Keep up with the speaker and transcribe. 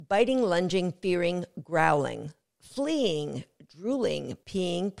biting, lunging, fearing, growling, fleeing, drooling,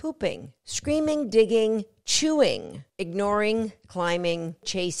 peeing, pooping, screaming, digging, chewing, ignoring, climbing,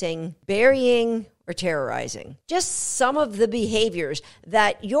 chasing, burying, or terrorizing. Just some of the behaviors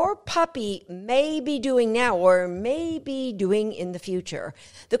that your puppy may be doing now or may be doing in the future.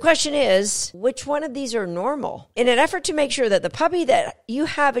 The question is, which one of these are normal? In an effort to make sure that the puppy that you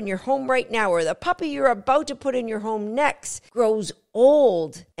have in your home right now or the puppy you're about to put in your home next grows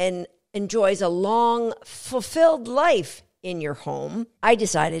old and enjoys a long, fulfilled life in your home, I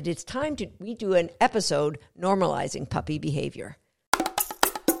decided it's time to redo an episode normalizing puppy behavior.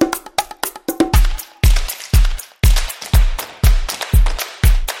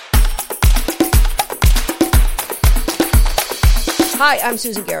 Hi, I'm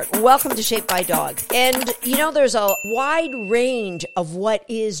Susan Garrett. Welcome to Shaped by Dog. And you know, there's a wide range of what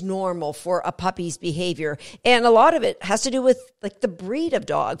is normal for a puppy's behavior. And a lot of it has to do with like the breed of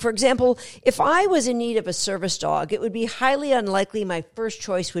dog. For example, if I was in need of a service dog, it would be highly unlikely my first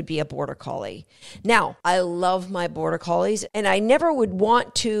choice would be a border collie. Now, I love my border collies and I never would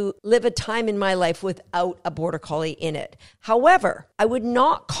want to live a time in my life without a border collie in it. However, I would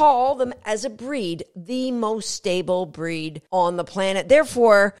not call them as a breed the most stable breed on the planet.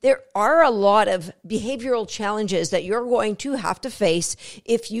 Therefore, there are a lot of behavioral challenges that you're going to have to face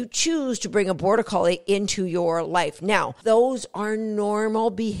if you choose to bring a border collie into your life. Now, those are normal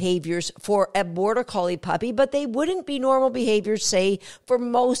behaviors for a border collie puppy, but they wouldn't be normal behaviors, say, for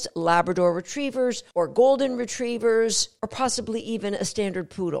most Labrador retrievers or golden retrievers or possibly even a standard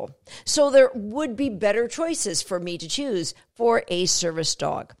poodle. So there would be better choices for me to choose for a service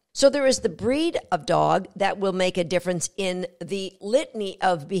dog. So there is the breed of dog that will make a difference in the litany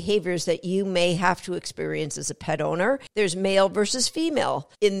of behaviors that you may have to experience as a pet owner. There's male versus female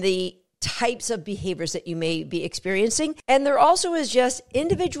in the types of behaviors that you may be experiencing. And there also is just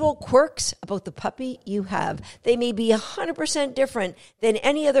individual quirks about the puppy you have. They may be 100% different than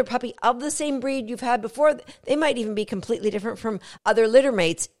any other puppy of the same breed you've had before. They might even be completely different from other litter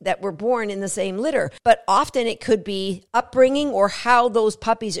mates that were born in the same litter. But often it could be upbringing or how those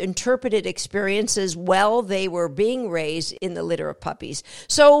puppies interpreted experiences while they were being raised in the litter of puppies.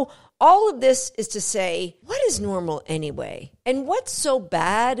 So all of this is to say, what is normal anyway? And what's so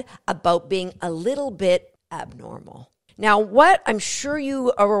bad about being a little bit abnormal? Now, what I'm sure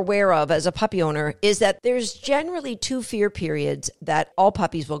you are aware of as a puppy owner is that there's generally 2 fear periods that all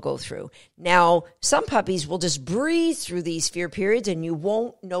puppies will go through. Now, some puppies will just breeze through these fear periods and you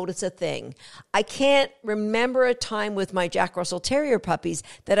won't notice a thing. I can't remember a time with my Jack Russell Terrier puppies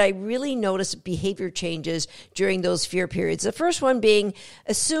that I really noticed behavior changes during those fear periods. The first one being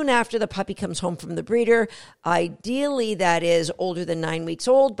as soon after the puppy comes home from the breeder. Ideally, that is older than 9 weeks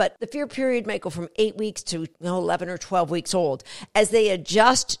old, but the fear period might go from 8 weeks to 11 or 12 weeks old as they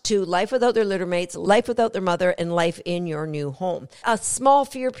adjust to life without their litter mates, life without their mother, and life in your new home. A small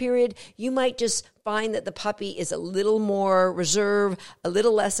fear period, you might just find that the puppy is a little more reserved, a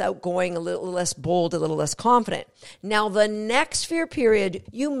little less outgoing, a little less bold, a little less confident. Now, the next fear period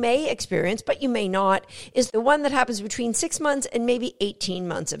you may experience, but you may not, is the one that happens between 6 months and maybe 18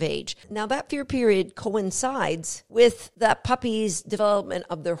 months of age. Now, that fear period coincides with that puppy's development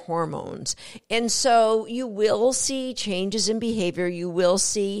of their hormones. And so you will see changes in behavior. You will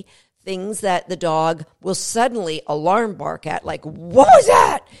see things that the dog will suddenly alarm bark at, like, what was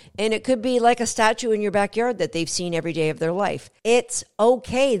that? And it could be like a statue in your backyard that they've seen every day of their life. It's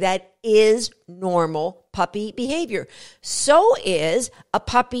okay. That is normal puppy behavior. So is a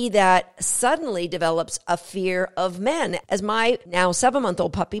puppy that suddenly develops a fear of men, as my now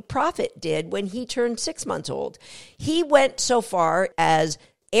 7-month-old puppy Prophet did when he turned 6 months old. He went so far as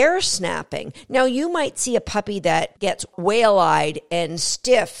air snapping. Now, you might see a puppy that gets whale-eyed and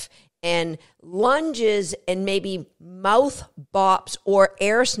stiff and lunges and maybe mouth bops or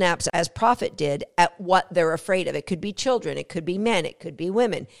air snaps, as Prophet did, at what they're afraid of. It could be children, it could be men, it could be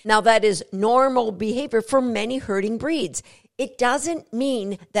women. Now, that is normal behavior for many herding breeds. It doesn't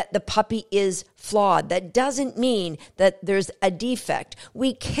mean that the puppy is flawed. That doesn't mean that there's a defect.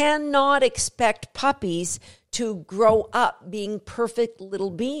 We cannot expect puppies to grow up being perfect little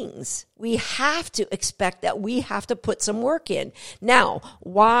beings. We have to expect that we have to put some work in. Now,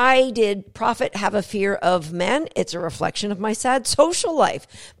 why did Prophet have a fear of men? It's a reflection of my sad social life.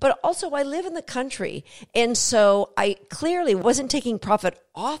 But also, I live in the country, and so I clearly wasn't taking Prophet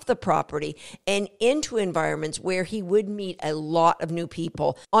off the property and into environments where he would meet a lot of new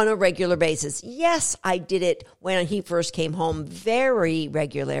people on a regular basis. Yes, I did it when he first came home very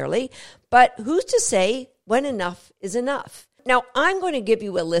regularly, but who's to say when enough is enough? Now, I'm going to give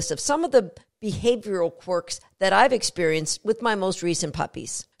you a list of some of the behavioral quirks that I've experienced with my most recent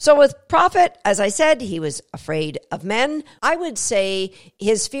puppies. So with Prophet, as I said, he was afraid of men. I would say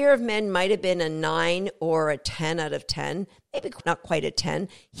his fear of men might have been a 9 or a 10 out of 10, maybe not quite a 10.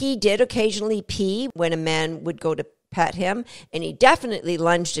 He did occasionally pee when a man would go to pet him, and he definitely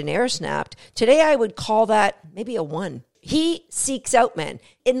lunged and air snapped. Today, I would call that maybe a 1. He seeks out men.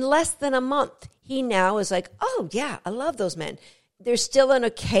 In less than a month, he now is like, oh yeah, I love those men. There's still an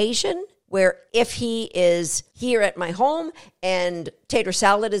occasion where if he is here at my home and Tater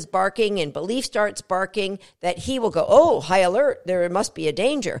Salad is barking and Belief starts barking, that he will go, oh, high alert, there must be a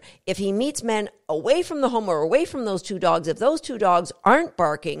danger. If he meets men away from the home or away from those two dogs, if those two dogs aren't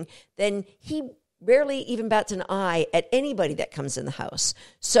barking, then he rarely even bats an eye at anybody that comes in the house.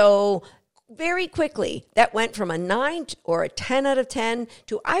 So very quickly, that went from a 9 or a 10 out of 10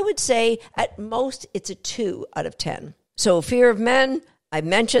 to, I would say, at most, it's a 2 out of 10. So fear of men, I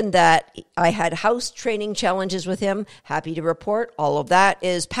mentioned that I had house training challenges with him. Happy to report all of that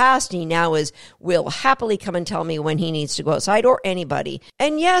is past. He now will happily come and tell me when he needs to go outside, or anybody.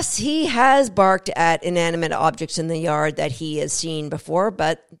 And yes, he has barked at inanimate objects in the yard that he has seen before,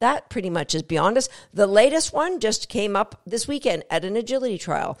 but that pretty much is beyond us. The latest one just came up this weekend at an agility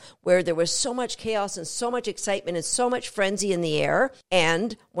trial where there was so much chaos and so much excitement and so much frenzy in the air.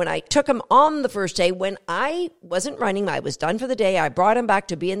 And when I took him on the first day, when I wasn't running, I was done for the day, I brought him back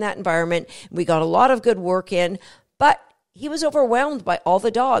to be in that environment. We got a lot of good work in, but he was overwhelmed by all the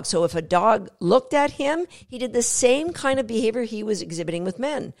dogs. So if a dog looked at him, he did the same kind of behavior he was exhibiting with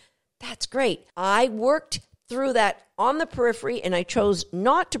men. That's great. I worked through that on the periphery, and I chose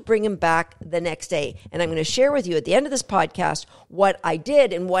not to bring him back the next day. And I'm going to share with you at the end of this podcast what I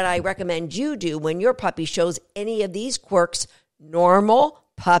did and what I recommend you do when your puppy shows any of these quirks, normal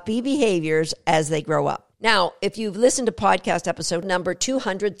puppy behaviors as they grow up. Now, if you've listened to podcast episode number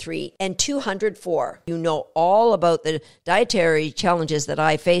 203 and 204, you know all about the dietary challenges that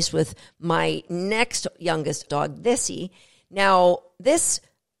I face with my next youngest dog, Thissy. Now, this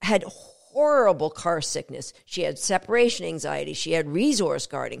had horrible car sickness. She had separation anxiety. She had resource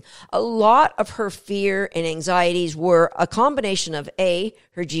guarding. A lot of her fear and anxieties were a combination of A,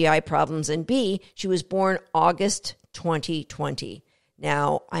 her GI problems, and B, she was born August 2020.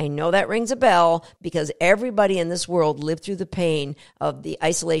 Now, I know that rings a bell because everybody in this world lived through the pain of the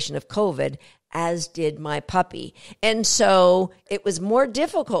isolation of COVID, as did my puppy. And so it was more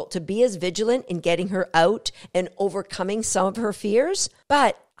difficult to be as vigilant in getting her out and overcoming some of her fears.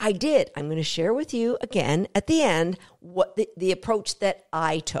 But I did. I'm going to share with you again at the end what the approach that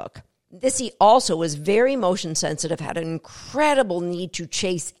I took. Thissy also was very motion sensitive, had an incredible need to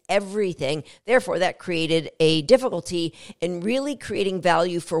chase everything. Therefore, that created a difficulty in really creating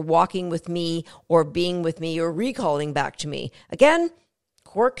value for walking with me or being with me or recalling back to me. Again,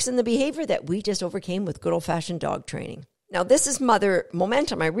 quirks in the behavior that we just overcame with good old-fashioned dog training. Now, this is Mother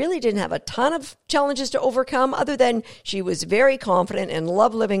Momentum. I really didn't have a ton of challenges to overcome other than she was very confident and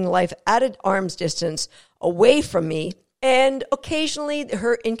loved living life at an arm's distance away from me. And occasionally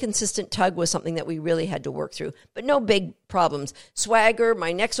her inconsistent tug was something that we really had to work through, but no big problems. Swagger,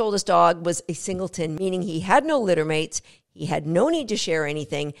 my next oldest dog, was a singleton, meaning he had no litter mates. He had no need to share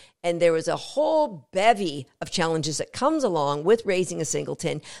anything. And there was a whole bevy of challenges that comes along with raising a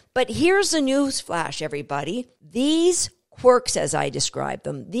singleton. But here's the news flash, everybody. These quirks, as I describe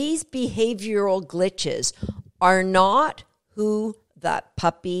them, these behavioral glitches are not who that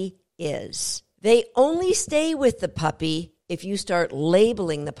puppy is. They only stay with the puppy if you start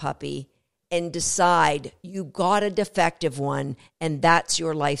labeling the puppy and decide you got a defective one and that's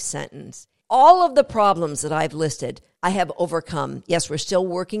your life sentence. All of the problems that I've listed, I have overcome. Yes, we're still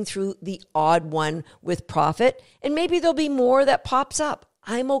working through the odd one with Prophet, and maybe there'll be more that pops up.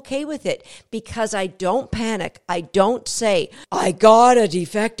 I'm okay with it because I don't panic. I don't say, I got a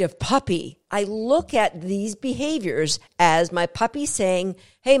defective puppy. I look at these behaviors as my puppy saying,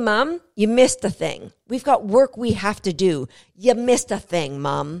 hey, Mom, you missed a thing. We've got work we have to do. You missed a thing,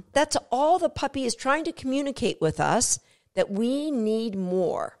 Mom. That's all the puppy is trying to communicate with us, that we need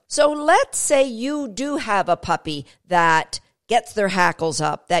more. So let's say you do have a puppy that gets their hackles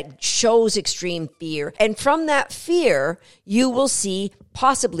up, that shows extreme fear. And from that fear, you will see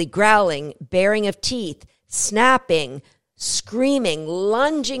possibly growling, baring of teeth, snapping, screaming,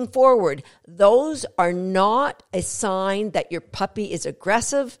 lunging forward. Those are not a sign that your puppy is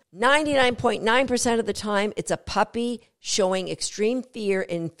aggressive. 99.9% of the time, it's a puppy showing extreme fear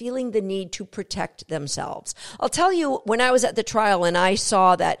and feeling the need to protect themselves. I'll tell you, when I was at the trial and I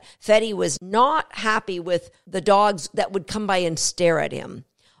saw that Fetty was not happy with the dogs that would come by and stare at him,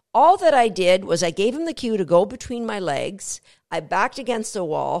 all that I did was I gave him the cue to go between my legs. I backed against the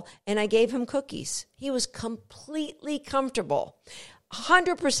wall and I gave him cookies. He was completely comfortable.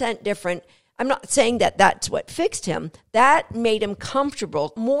 100% different. I'm not saying that that's what fixed him. That made him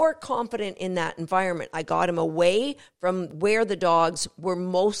comfortable, more confident in that environment. I got him away from where the dogs were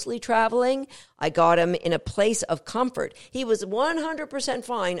mostly traveling. I got him in a place of comfort. He was 100%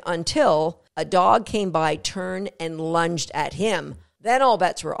 fine until a dog came by, turned, and lunged at him. Then all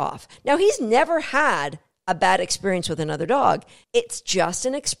bets were off. Now, he's never had a bad experience with another dog. It's just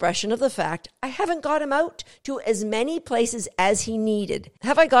an expression of the fact I haven't got him out to as many places as he needed.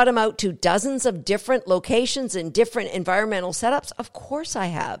 Have I got him out to dozens of different locations and different environmental setups? Of course I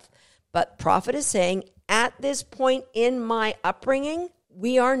have. But Prophet is saying at this point in my upbringing,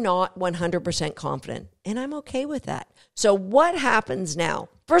 we are not 100% confident. And I'm okay with that. So what happens now?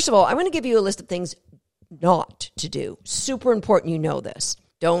 First of all, I'm going to give you a list of things not to do. Super important you know this.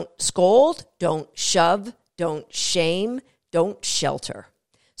 Don't scold, don't shove, don't shame, don't shelter.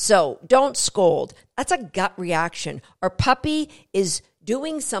 So don't scold. That's a gut reaction. Our puppy is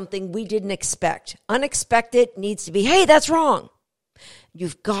doing something we didn't expect. Unexpected needs to be, hey, that's wrong.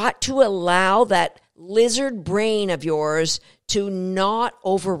 You've got to allow that lizard brain of yours to not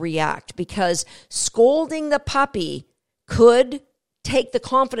overreact, because scolding the puppy could take the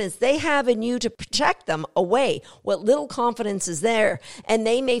confidence they have in you to protect them away, what little confidence is there. And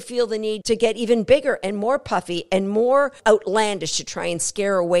they may feel the need to get even bigger and more puffy and more outlandish to try and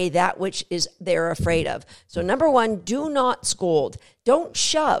scare away that which is they're afraid of. So number one, do not scold. Don't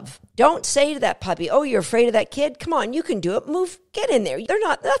shove. Don't say to that puppy, oh, you're afraid of that kid? Come on, you can do it. Move, get in there. They're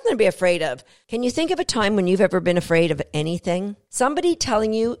nothing to be afraid of. Can you think of a time when you've ever been afraid of anything? Somebody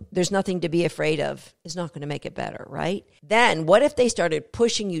telling you there's nothing to be afraid of is not going to make it better, right? Then what if they started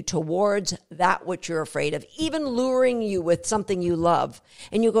pushing you towards that which you're afraid of, even luring you with something you love?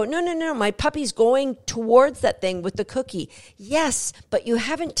 And you go, no, my puppy's going towards that thing with the cookie. Yes, but you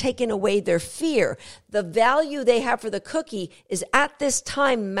haven't taken away their fear. The value they have for the cookie is at this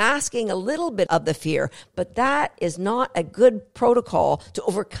time masking a little bit of the fear, but that is not a good protocol to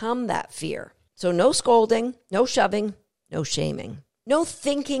overcome that fear. So no scolding, no shoving, no shaming. No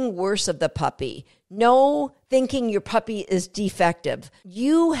thinking worse of the puppy. No thinking your puppy is defective.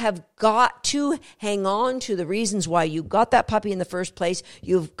 You have got to hang on to the reasons why you got that puppy in the first place.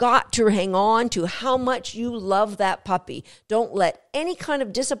 You've got to hang on to how much you love that puppy. Don't let any kind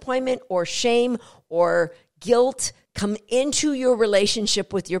of disappointment or shame or guilt come into your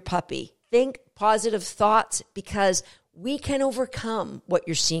relationship with your puppy. Think positive thoughts, because we can overcome what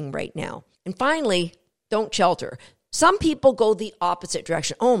you're seeing right now. And finally, don't shelter. Some people go the opposite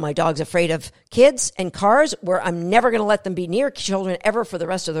direction. Oh, my dog's afraid of kids and cars, where I'm never going to let them be near children ever for the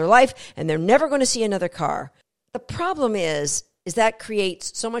rest of their life, and they're never going to see another car. The problem is that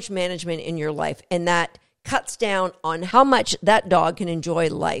creates so much management in your life, and that cuts down on how much that dog can enjoy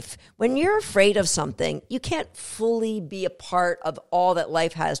life. When you're afraid of something, you can't fully be a part of all that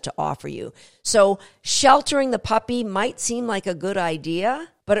life has to offer you. So sheltering the puppy might seem like a good idea,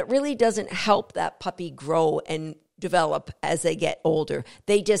 but it really doesn't help that puppy grow and develop as they get older.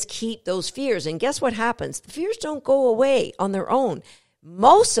 They just keep those fears. And guess what happens? The fears don't go away on their own.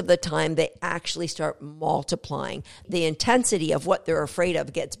 Most of the time, they actually start multiplying. The intensity of what they're afraid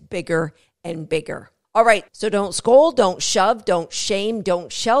of gets bigger and bigger. All right, so don't scold, don't shove, don't shame,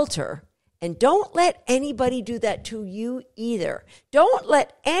 don't shelter. And don't let anybody do that to you either. Don't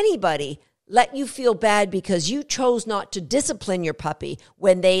let anybody let you feel bad because you chose not to discipline your puppy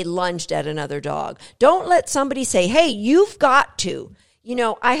when they lunged at another dog. Don't let somebody say, hey, you've got to. You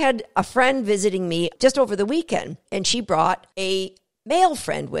know, I had a friend visiting me just over the weekend, and she brought a male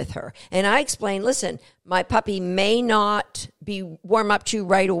friend with her. And I explained, listen, my puppy may not be warm up to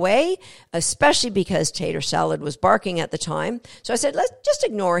right away, especially because Tater Salad was barking at the time. So I said, let's just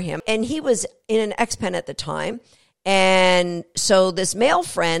ignore him. And he was in an X-Pen at the time. And so this male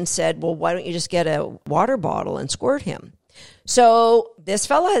friend said, well, why don't you just get a water bottle and squirt him? So this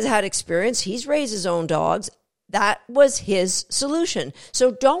fella has had experience. He's raised his own dogs. That was his solution.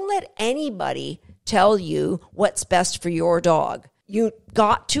 So don't let anybody tell you what's best for your dog. You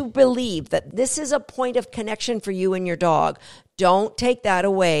got to believe that this is a point of connection for you and your dog. Don't take that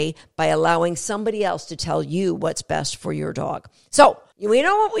away by allowing somebody else to tell you what's best for your dog. So, we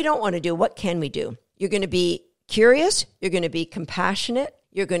know what we don't want to do. What can we do? You're going to be curious. You're going to be compassionate.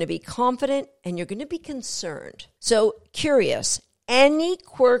 You're going to be confident, and you're going to be concerned. So, curious. Any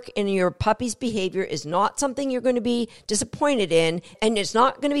quirk in your puppy's behavior is not something you're going to be disappointed in, and it's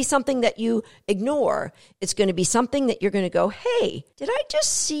not going to be something that you ignore. It's going to be something that you're going to go, hey, did I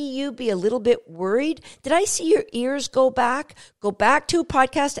just see you be a little bit worried? Did I see your ears go back? Go back to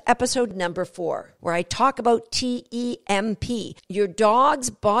podcast episode number 4, where I talk about TEMP. Your dog's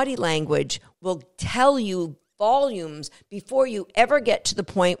body language will tell you volumes before you ever get to the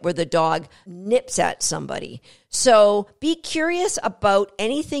point where the dog nips at somebody. So be curious about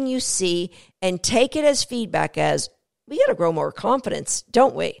anything you see and take it as feedback as, we got to grow more confidence,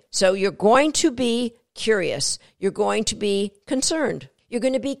 don't we? So you're going to be curious. You're going to be concerned. You're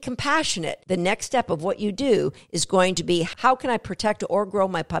going to be compassionate. The next step of what you do is going to be, how can I protect or grow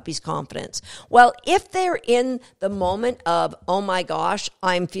my puppy's confidence? Well, if they're in the moment of, oh my gosh,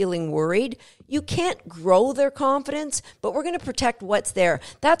 I'm feeling worried, you can't grow their confidence, but we're going to protect what's there.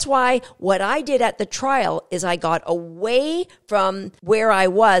 That's why what I did at the trial is I got away from where I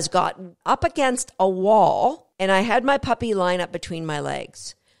was, got up against a wall, and I had my puppy line up between my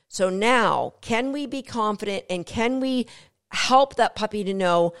legs. So now, can we be confident and can we help that puppy to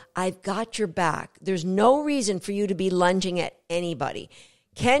know, I've got your back. There's no reason for you to be lunging at anybody.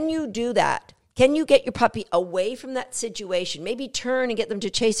 Can you do that? Can you get your puppy away from that situation? Maybe turn and get them to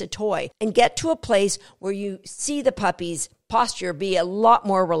chase a toy and get to a place where you see the puppy's posture be a lot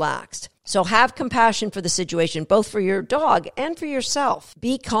more relaxed. So have compassion for the situation, both for your dog and for yourself.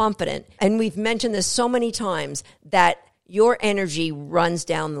 Be confident. And we've mentioned this so many times that your energy runs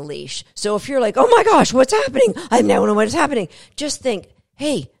down the leash. So if you're like, oh my gosh, what's happening? I now know what's happening. Just think,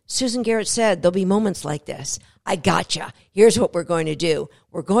 hey, Susan Garrett said there'll be moments like this. I gotcha. Here's what we're going to do.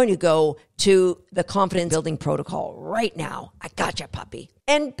 We're going to go to the confidence building protocol right now. I gotcha, puppy.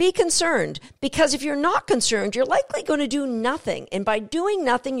 And be concerned, because if you're not concerned, you're likely going to do nothing. And by doing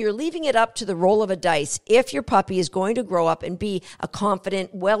nothing, you're leaving it up to the roll of a dice if your puppy is going to grow up and be a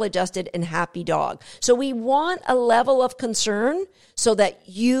confident, well-adjusted, and happy dog. So we want a level of concern so that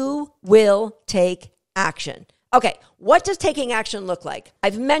you will take action. Okay, what does taking action look like?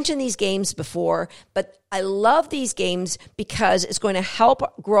 I've mentioned these games before, but I love these games because it's going to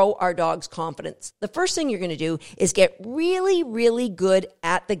help grow our dog's confidence. The first thing you're going to do is get really, really good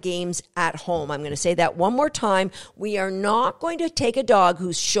at the games at home. I'm going to say that one more time. We are not going to take a dog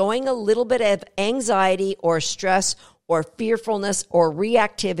who's showing a little bit of anxiety or stress or fearfulness or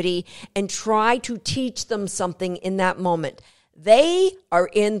reactivity and try to teach them something in that moment. They are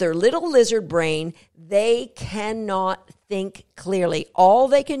in their little lizard brain. They cannot think clearly. All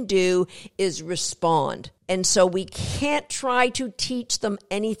they can do is respond. And so we can't try to teach them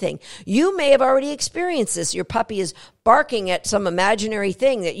anything. You may have already experienced this. Your puppy is barking at some imaginary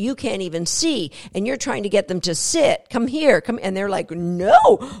thing that you can't even see, and you're trying to get them to sit, come here, come, and they're like,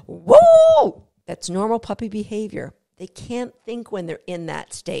 no, whoa. That's normal puppy behavior. They can't think when they're in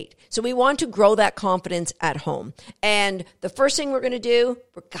that state. So we want to grow that confidence at home. And the first thing we're going to do,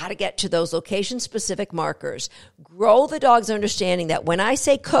 we've got to get to those location-specific markers. Grow the dog's understanding that when I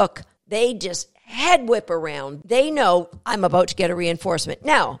say cook, they just head whip around. They know I'm about to get a reinforcement.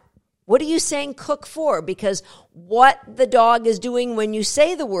 Now, what are you saying cook for? Because what the dog is doing when you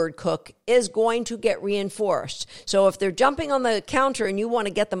say the word cook is going to get reinforced. So if they're jumping on the counter and you want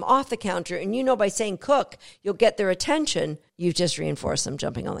to get them off the counter, and you know by saying cook, you'll get their attention, you've just reinforced them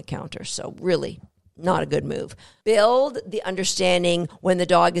jumping on the counter. So really, not a good move. Build the understanding when the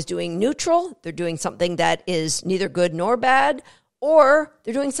dog is doing neutral, they're doing something that is neither good nor bad, or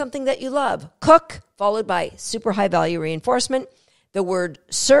they're doing something that you love. Cook, followed by super high value reinforcement. The word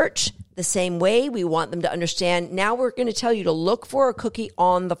search, the same way. We want them to understand. Now we're going to tell you to look for a cookie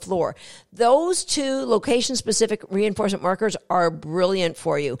on the floor. Those two location-specific reinforcement markers are brilliant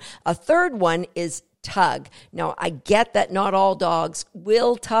for you. A third one is tug. Now, I get that not all dogs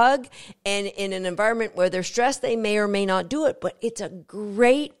will tug, and in an environment where they're stressed, they may or may not do it, but it's a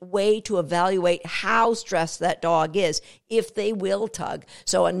great way to evaluate how stressed that dog is if they will tug.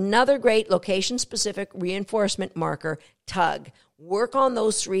 So another great location-specific reinforcement marker, tug. Work on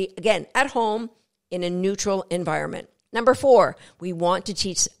those three, again, at home in a neutral environment. Number 4, we want to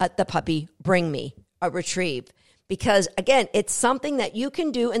teach the puppy, bring me, a retrieve. Because, again, it's something that you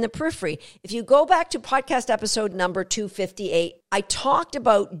can do in the periphery. If you go back to podcast episode number 258, I talked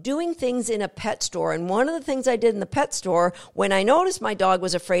about doing things in a pet store. And one of the things I did in the pet store when I noticed my dog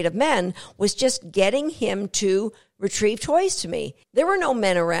was afraid of men was just getting him to retrieve toys to me. There were no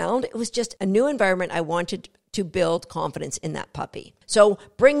men around. It was just a new environment I wanted to build confidence in that puppy. So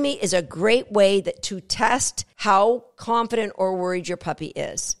Bring Me is a great way to test how confident or worried your puppy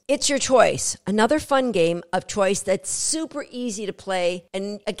is. It's your choice. Another fun game of choice that's super easy to play.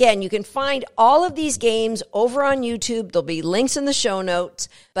 And again, you can find all of these games over on YouTube. There'll be links in the show notes.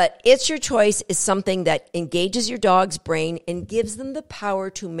 But It's Your Choice is something that engages your dog's brain and gives them the power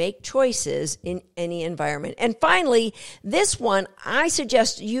to make choices in any environment. And finally, this one I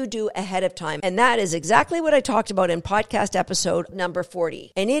suggest you do ahead of time. And that is exactly what I talked about in podcast episode number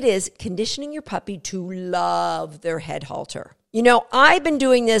 40. And it is conditioning your puppy to love their head halter. You know, I've been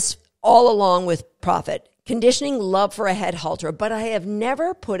doing this all along with Prophet, conditioning love for a head halter, but I have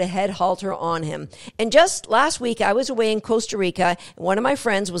never put a head halter on him. And just last week, I was away in Costa Rica, and one of my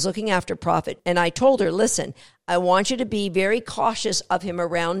friends was looking after Prophet, and I told her, listen, I want you to be very cautious of him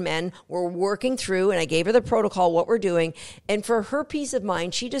around men. We're working through, and I gave her the protocol, what we're doing. And for her peace of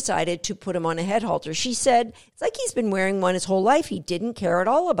mind, she decided to put him on a head halter. She said, it's like he's been wearing one his whole life. He didn't care at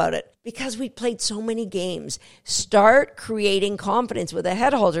all about it because we played so many games. Start creating confidence with a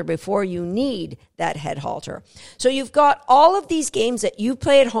head halter before you need that head halter. So you've got all of these games that you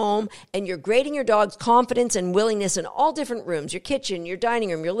play at home, and you're grading your dog's confidence and willingness in all different rooms, your kitchen, your dining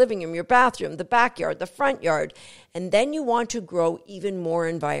room, your living room, your bathroom, the backyard, the front yard. And then you want to grow even more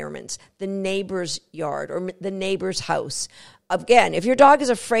environments, the neighbor's yard or the neighbor's house. Again, if your dog is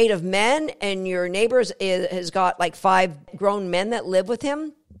afraid of men and your neighbor has got like 5 grown men that live with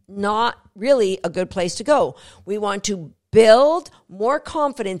him, not really a good place to go. We want to build more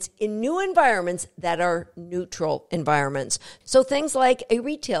confidence in new environments that are neutral environments. So things like a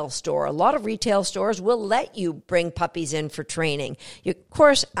retail store. A lot of retail stores will let you bring puppies in for training. You, of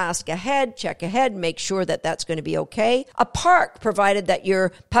course, ask ahead, check ahead, make sure that that's going to be okay. A park, provided that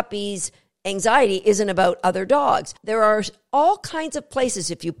your puppy's anxiety isn't about other dogs. There are all kinds of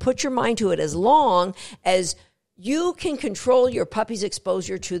places, if you put your mind to it, as long as you can control your puppy's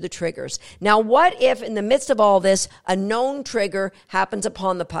exposure to the triggers. Now, what if in the midst of all this, a known trigger happens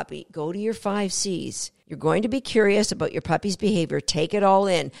upon the puppy? Go to your 5 C's. You're going to be curious about your puppy's behavior. Take it all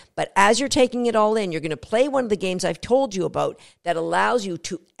in. But as you're taking it all in, you're going to play one of the games I've told you about that allows you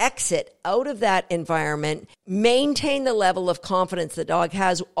to exit out of that environment, maintain the level of confidence the dog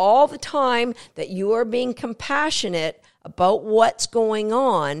has all the time, that you are being compassionate about what's going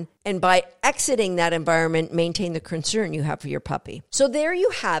on, and by exiting that environment, maintain the concern you have for your puppy. So there you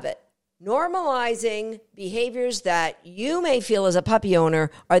have it. Normalizing behaviors that you may feel as a puppy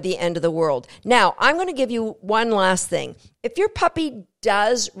owner are the end of the world. Now, I'm going to give you one last thing. If your puppy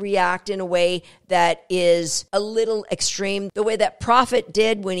does react in a way that is a little extreme, the way that Prophet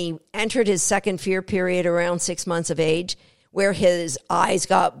did when he entered his second fear period around 6 months of age, where his eyes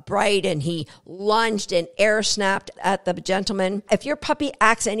got bright and he lunged and air snapped at the gentleman. If your puppy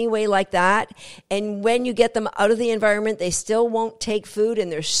acts any way like that, and when you get them out of the environment, they still won't take food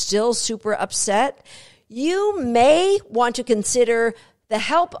and they're still super upset, you may want to consider the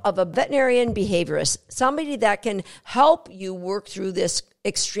help of a veterinarian behaviorist, somebody that can help you work through this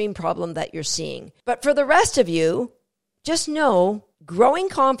extreme problem that you're seeing. But for the rest of you, just know growing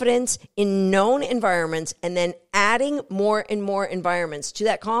confidence in known environments and then adding more and more environments to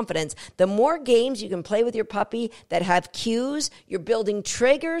that confidence, the more games you can play with your puppy that have cues, you're building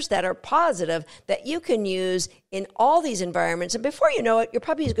triggers that are positive that you can use in all these environments. And before you know it, your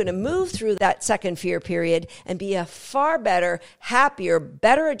puppy is going to move through that second fear period and be a far better, happier,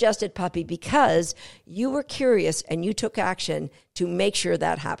 better adjusted puppy because you were curious and you took action to make sure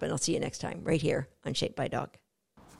that happened. I'll see you next time right here on Shaped by Dog.